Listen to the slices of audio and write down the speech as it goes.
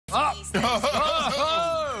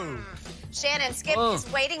Shannon, Skip is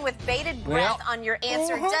waiting with bated breath on your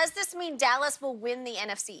answer. Does this mean Dallas will win the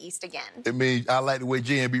NFC East again? It means I like the way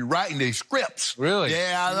Jen be writing their scripts. Really?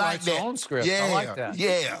 Yeah, I like that. Her own script. Yeah, I like that.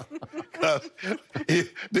 Yeah.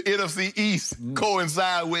 The NFC East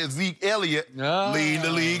coincide with Zeke Elliott leading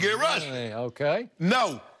the league in rushing. Okay.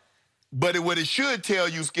 No. But what it should tell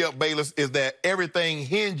you, Skip Bayless, is that everything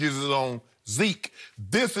hinges on Zeke.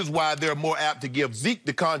 This is why they're more apt to give Zeke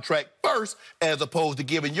the contract first as opposed to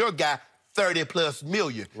giving your guy $30+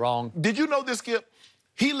 million. Wrong. Did you know this, Skip?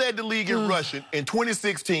 He led the league in rushing in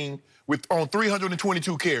 2016 on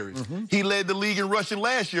 322 carries. He led the league in rushing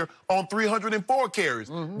last year on 304 carries.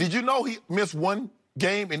 Did you know he missed one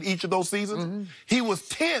game in each of those seasons? He was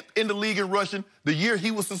 10th in the league in rushing the year he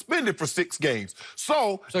was suspended for 6 games.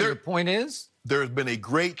 So your point is? There's been a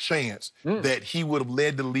great chance that he would have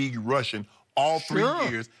led the league rushing all 3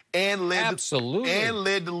 years and led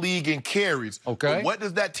the league in carries. Okay. But what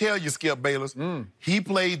does that tell you, Skip Bayless? He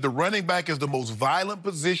played the running back as the most violent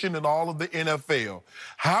position in all of the NFL.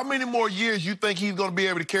 How many more years you think he's going to be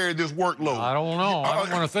able to carry this workload? I don't know. I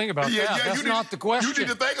don't want to think about that. That's not the question. You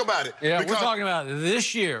need to think about it. Yeah, we're talking about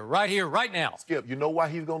this year, right here, right now. Skip, you know why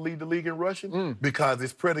he's going to lead the league in rushing? Because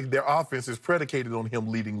their offense is predicated on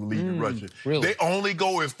him leading the league in rushing. Really? They only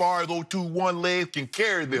go as far as those 2 one legs can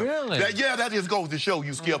carry them. Really? That just goes to show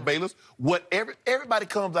you, Skip Bayless, what everybody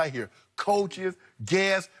comes out here, coaches,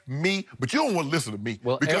 guests, me, but you don't want to listen to me.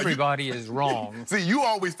 Well, everybody is wrong. See, you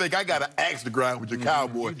always think I got to axe the ground with your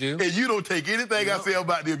Cowboys. You do. And you don't take anything I say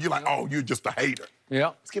about them. You're like, oh, you're just a hater.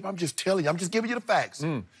 Yeah. Skip, I'm just telling you. I'm just giving you the facts.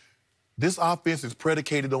 This offense is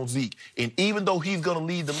predicated on Zeke. And even though he's going to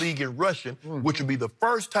lead the league in rushing, which will be the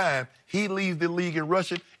first time he leads the league in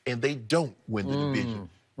rushing, and they don't win the division.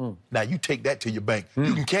 Now, you take that to your bank.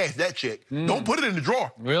 You can cash that check. Don't put it in the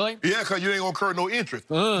drawer. Really? Yeah, because you ain't going to incur no interest.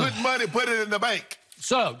 Put money, put it in the bank.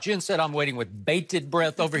 So, Jen said I'm waiting with bated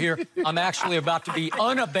breath over here. I'm actually about to be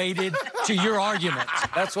unabated to your argument.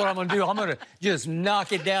 That's what I'm going to do. I'm going to just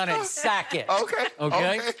knock it down and sack it.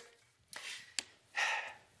 Okay?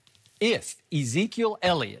 If Ezekiel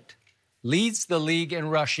Elliott leads the league in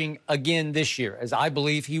rushing again this year, as I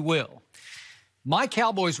believe he will, my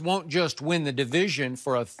Cowboys won't just win the division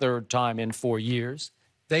for a 3rd time in 4 years.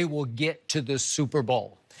 They will get to the Super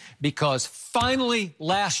Bowl. Because finally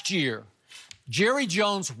last year, Jerry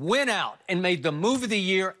Jones went out and made the move of the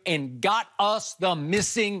year and got us the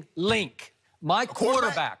missing link. My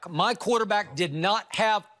quarterback did not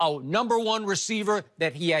have a #1 receiver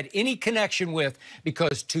that he had any connection with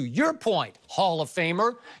because, to your point, Hall of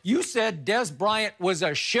Famer, you said Des Bryant was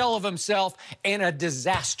a shell of himself and a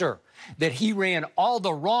disaster, that he ran all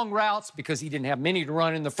the wrong routes because he didn't have many to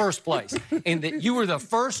run in the first place, and that you were the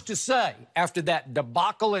first to say, after that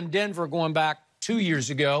debacle in Denver going back 2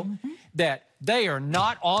 years ago, that they are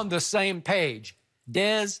not on the same page.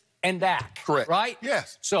 Des and Dak. Correct. Right?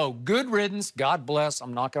 Yes. So, good riddance. God bless.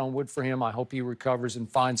 I'm knocking on wood for him. I hope he recovers and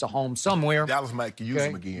finds a home somewhere. Dallas might use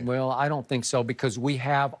him again. Well, I don't think so, because we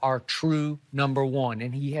have our true #1,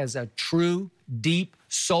 and he has a true, deep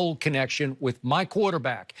soul connection with my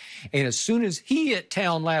quarterback. And as soon as he hit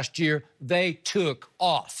town last year, they took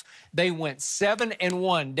off. They went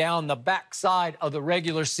 7-1 down the backside of the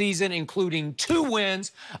regular season, including 2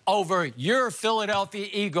 wins over your Philadelphia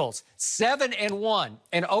Eagles. 7-1.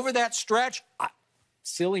 And over that stretch,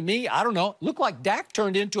 silly me, I don't know, looked like Dak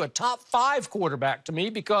turned into a top 5 quarterback to me,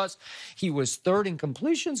 because he was 3rd in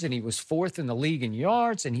completions, and he was 4th in the league in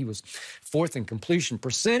yards, and he was 4th in completion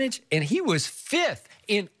percentage, and he was 5th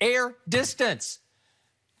in air distance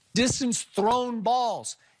thrown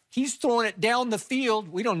balls. He's throwing it down the field.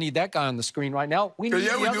 We don't need that guy on the screen right now. We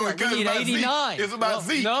need, we need 89. It's about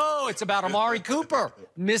Zeke. No, it's about Amari Cooper.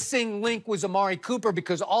 Missing link was Amari Cooper,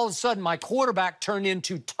 because all of a sudden my quarterback turned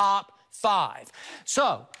into top 5.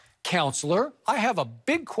 So, counselor, I have a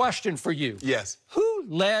big question for you. Yes. Who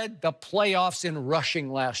led the playoffs in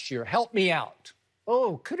rushing last year? Help me out.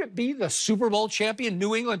 Oh, could it be the Super Bowl champion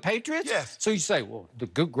New England Patriots? Yes. So you say, well, the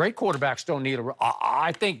great quarterbacks don't need a run.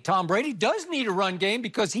 I think Tom Brady does need a run game,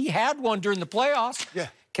 because he had one during the playoffs. Yeah.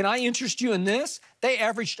 Can I interest you in this? They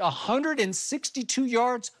averaged 162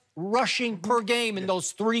 yards rushing per game in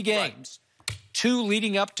those 3 games. 2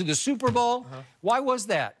 leading up to the Super Bowl. Why was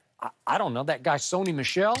that? I don't know. That guy, Sony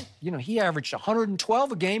Michel, he averaged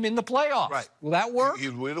 112 a game in the playoffs. Right. Will that work?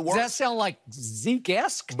 It'll work. Does that sound like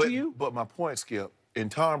Zeke-esque to you? But my point, Skip, in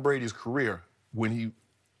Tom Brady's career,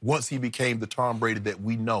 once he became the Tom Brady that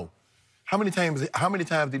we know, how many times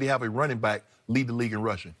did he have a running back lead the league in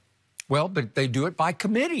rushing? Well, but they do it by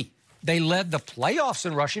committee. They led the playoffs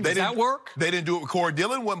in rushing. Does that work? They didn't do it with Corey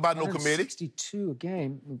Dillon. Wasn't by no committee. 62 a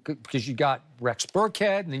game because you got Rex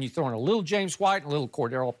Burkhead, and then you throw in a little James White and a little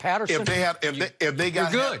Cordero Patterson. If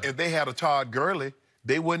they had a Todd Gurley,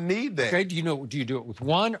 they wouldn't need that. Okay, do you do it with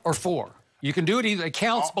 1 or 4? You can do it either. It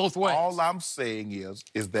counts both ways. All I'm saying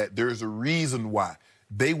is that there's a reason why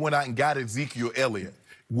they went out and got Ezekiel Elliott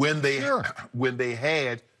when they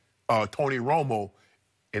had Tony Romo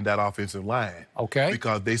in that offensive line. Okay.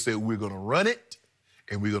 Because they said, we're going to run it,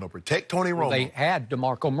 and we're going to protect Tony Romo. They had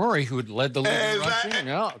DeMarco Murray, who had led the league in rushing.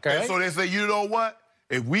 Yeah, okay. And so they say, you know what?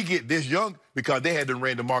 If we get this young, because they had to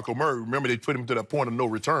ran DeMarco Murray. Remember, they put him to that point of no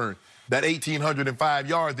return. That 1,805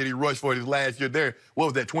 yards that he rushed for his last year there, what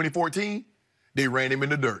was that, 2014? They ran him in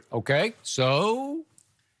the dirt. Okay, so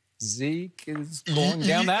Zeke is going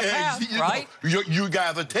down that path, right? You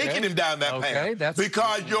guys are taking him down that path. That's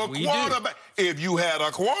because your quarterback, if you had a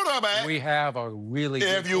quarterback. We have a really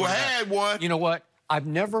good If you had one. You know what? I've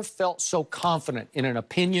never felt so confident in an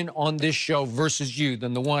opinion on this show versus you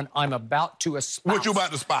than the one I'm about to espouse. What you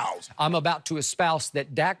about to espouse? I'm about to espouse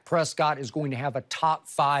that Dak Prescott is going to have a top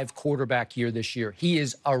 5 quarterback year this year. He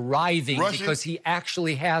is arriving because he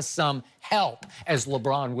actually has some help, as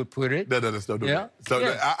LeBron would put it. No. Yeah.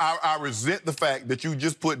 So I resent the fact that you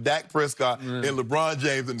just put Dak Prescott and LeBron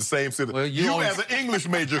James in the same sentence. Well, you as an English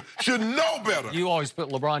major should know better. You always put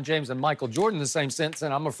LeBron James and Michael Jordan in the same sentence,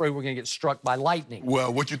 and I'm afraid we're going to get struck by lightning.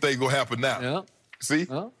 Well, what you think going to happen now? Yeah. See?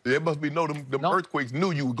 There must be them earthquakes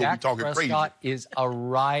knew you were going to be talking crazy. Dak Prescott is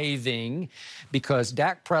arriving because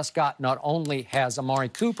Dak Prescott not only has Amari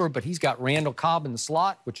Cooper, but he's got Randall Cobb in the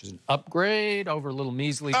slot, which is an upgrade over little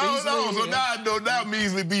Measly Beasley. Oh, no, so now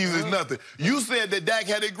Measly Beasley is nothing. You said that Dak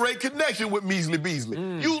had a great connection with Measly Beasley.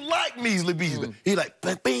 You like Measly Beasley. He like,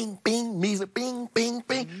 bing, bing, Measly, bing, bing,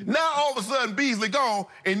 bing. Now all of a sudden Beasley gone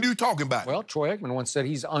and you talking about it. Well, Troy Aikman once said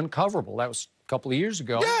he's uncoverable. That was couple of years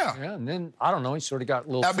ago. Yeah. And then, I don't know, he sort of got a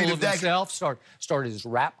little full of himself, started his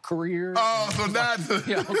rap career. Oh, so now...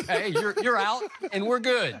 Yeah, okay, you're out, and we're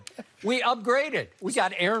good. We upgraded. We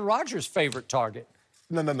got Aaron Rodgers' favorite target.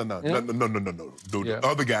 No. Dude, the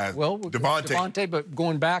other guys, well, Devontae, but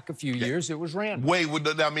going back a few years, it was Randall. Wait,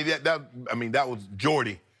 that was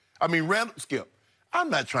Jordy. Randall, Skip. I'm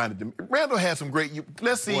not trying to... Randall had some great...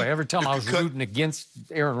 Let's see... Boy, every time I was rooting against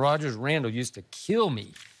Aaron Rodgers, Randall used to kill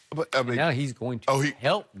me. But now he's going to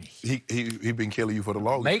help me. He been killing you for the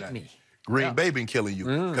longest time. Make me. Green Bay been killing you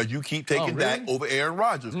because you keep taking Dak over Aaron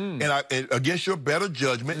Rodgers. And against your better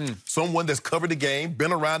judgment, someone that's covered the game,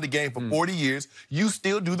 been around the game for 40 years, you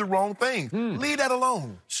still do the wrong thing. Leave that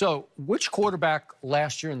alone. So which quarterback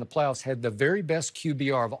last year in the playoffs had the very best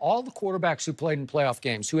QBR of all the quarterbacks who played in playoff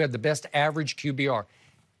games, who had the best average QBR?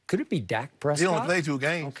 Could it be Dak Prescott? He only played 2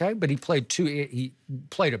 games. Okay, but he played 2. He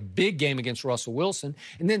played a big game against Russell Wilson.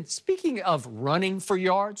 And then, speaking of running for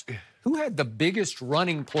yards, who had the biggest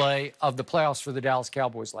running play of the playoffs for the Dallas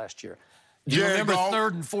Cowboys last year? Do you remember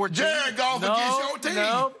 3rd and 14? Jared Goff against your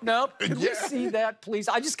team. No. Could we see that, please?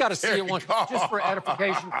 I just got to see it once, just for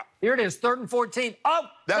edification. Here it is, 3rd and 14. Oh,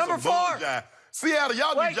 that's number 4. Seattle,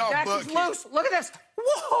 y'all need y'all Dak is loose. Look at this.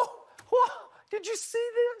 Whoa. Did you see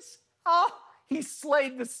this? Oh. He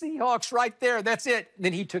slayed the Seahawks right there. That's it.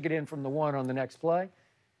 Then he took it in from the 1 on the next play.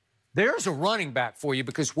 There's a running back for you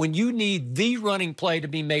because when you need the running play to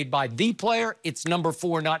be made by the player, it's number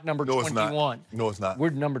 4, not number 21. No, it's not.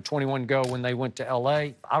 Where'd number 21 go when they went to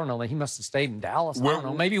L.A.? I don't know. He must have stayed in Dallas. I don't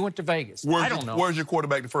know. Maybe he went to Vegas. I don't know. Where's your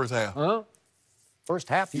quarterback the first half? First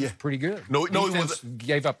half, he was pretty good. No, he wasn't.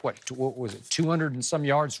 Gave up, what was it, 200 and some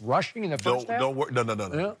yards rushing in the first half? Don't worry. No.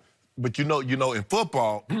 Yeah. But you know, in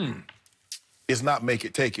football... It's not make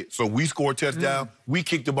it, take it. So we score a touchdown, we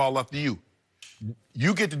kick the ball up to you.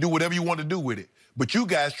 You get to do whatever you want to do with it. But you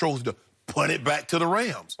guys chose to put it back to the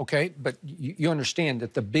Rams. Okay, but you understand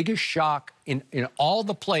that the biggest shock in all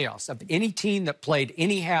the playoffs of any team that played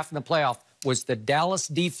any half in the playoff was the Dallas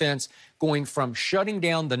defense going from shutting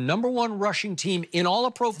down the #1 rushing team in all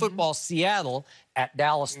of pro football, Seattle, at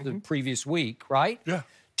Dallas the previous week, right? Yeah.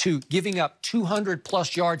 To giving up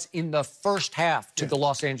 200-plus yards in the first half to the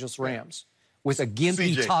Los Angeles Rams. With a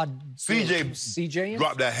gimpy CJ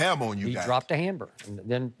dropped that hammer on you guys. He dropped a hammer, and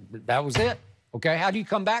then that was it. Okay, how do you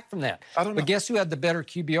come back from that? I don't know. But guess who had the better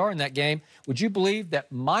QBR in that game? Would you believe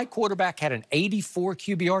that my quarterback had an 84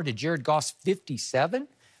 QBR to Jared Goff's 57?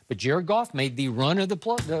 But Jared Goff made the run of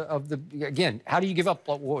again, how do you give up,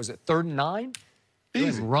 what was it, 3rd and 9?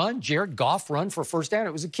 Easy. Jared Goff run for first down.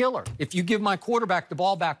 It was a killer. If you give my quarterback the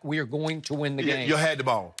ball back, we are going to win the game. You had the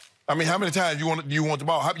ball. How many times you want the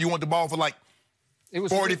ball? You want the ball for like It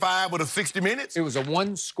was 45 with a 60 minutes? It was a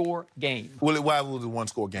one-score game. Well, why was it a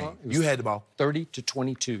one-score game? You had the ball.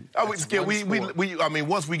 30-22. I mean,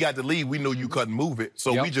 once we got the lead, we knew you couldn't move it.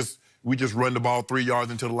 So we just run the ball 3 yards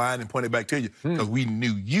into the line and point it back to you because we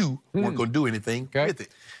knew you weren't going to do anything with it.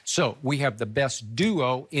 So we have the best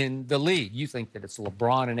duo in the league. You think that it's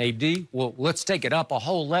LeBron and AD? Well, let's take it up a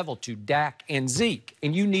whole level to Dak and Zeke.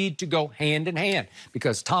 And you need to go hand in hand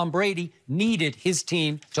because Tom Brady needed his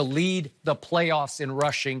team to lead the playoffs in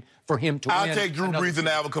rushing for him to win. I'll take Drew Brees and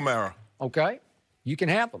Alvin Kamara. Okay. You can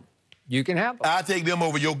have them. You can have them. I'll take them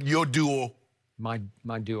over your duo. My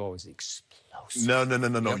duo is explosive.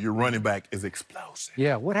 No. Your running back is explosive.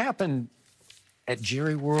 Yeah. What happened at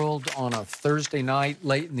Jerry World on a Thursday night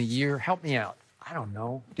late in the year? Help me out. I don't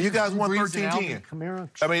know. You guys won 13-10.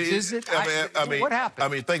 I mean, is it? I mean, what happened? I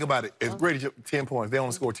mean, think about it. It's Brady 10 points. They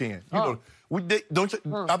only scored 10. You know,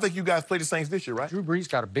 I think you guys played the Saints this year, right? Drew Brees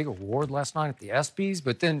got a big award last night at the ESPYs,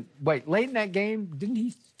 but then, wait, late in that game, didn't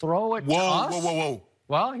he throw it to us? Whoa.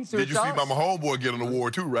 Well, he threw it Did you see my homeboy get an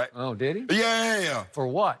award too, right? Oh, did he? Yeah. For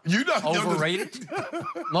what? You know, overrated?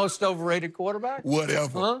 Most overrated quarterback?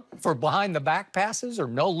 Whatever. Huh? For behind the back passes or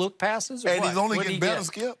no look passes? Or and what? he's only getting better,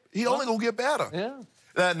 Skip. He only gonna get better.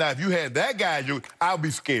 Yeah. Now, if you had that guy, I'd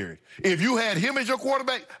be scared. If you had him as your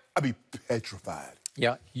quarterback, I'd be petrified.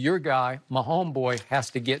 Yeah, your guy, my homeboy, has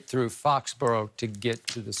to get through Foxborough to get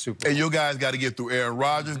to the Super Bowl. And your guys got to get through Aaron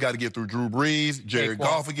Rodgers, got to get through Drew Brees, Jared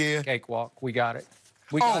Goff again. Cakewalk. We got it.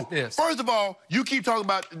 We got this. First of all, you keep talking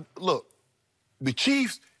about, look, the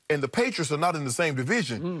Chiefs and the Patriots are not in the same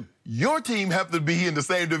division. Your team happens to be in the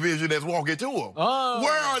same division as walking to them.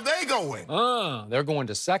 Where are they going? They're going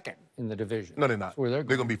to second in the division. No, they're not. That's where they're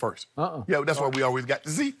going to be first. Yeah, that's why we always got to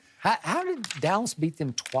see. How did Dallas beat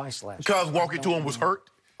them twice last year? Because walking to him was hurt.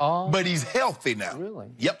 But he's healthy now. Really?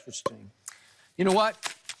 Yep. Interesting. You know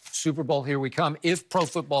what? Super Bowl, here we come. If Pro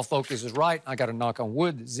Football Focus is right, I got to knock on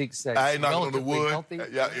wood that Zeke said I ain't knocking on the wood. Healthy.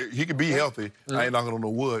 Yeah, he could be healthy. I ain't knocking on the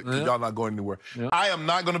wood because y'all not going anywhere. I'm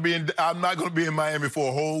not going to be in Miami for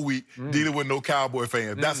a whole week dealing with no Cowboy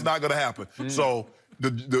fans. That's not going to happen. So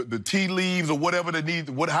the tea leaves or whatever they need,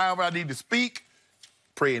 however I need to speak,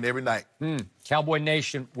 praying every night. Cowboy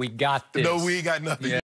Nation, we got this. No, we ain't got nothing.